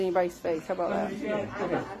anybody's face. How about that?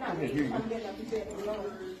 Okay, here you go.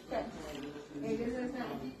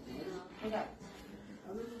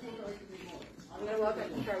 I'm gonna walk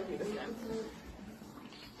up and try with you this time.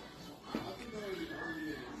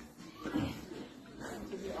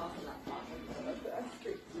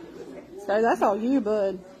 So that's all you,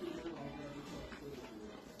 bud.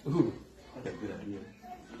 Ooh, that's a good idea.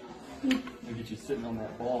 I'll get you sitting on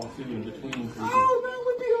that ball too in between. Oh, that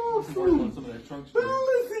would be awesome. Some of that trunk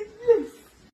That is